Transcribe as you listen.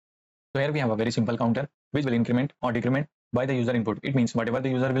So here we have a very simple counter which will increment or decrement by the user input. It means whatever the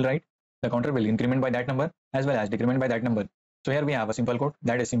user will write, the counter will increment by that number as well as decrement by that number. So here we have a simple code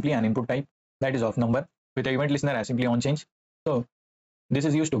that is simply an input type that is of number with the event listener as simply on change. So this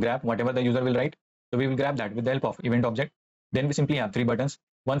is used to grab whatever the user will write. So we will grab that with the help of event object. Then we simply have three buttons,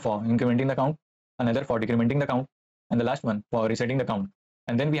 one for incrementing the count, another for decrementing the count, and the last one for resetting the count.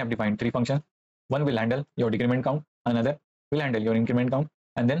 And then we have defined three functions. One will handle your decrement count, another will handle your increment count,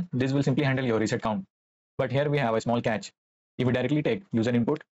 and then this will simply handle your reset count. But here we have a small catch. If we directly take user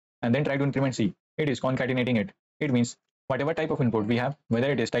input and then try to increment C, it is concatenating it. It means whatever type of input we have,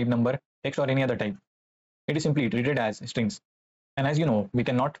 whether it is type number, text or any other type, it is simply treated as strings. And as you know, we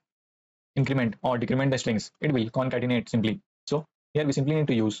cannot increment or decrement the strings. It will concatenate simply. So here we simply need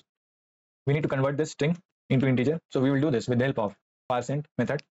to convert this string into integer. So we will do this with the help of parseInt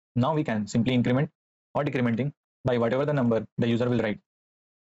method. Now we can simply increment or decrementing by whatever the number the user will write.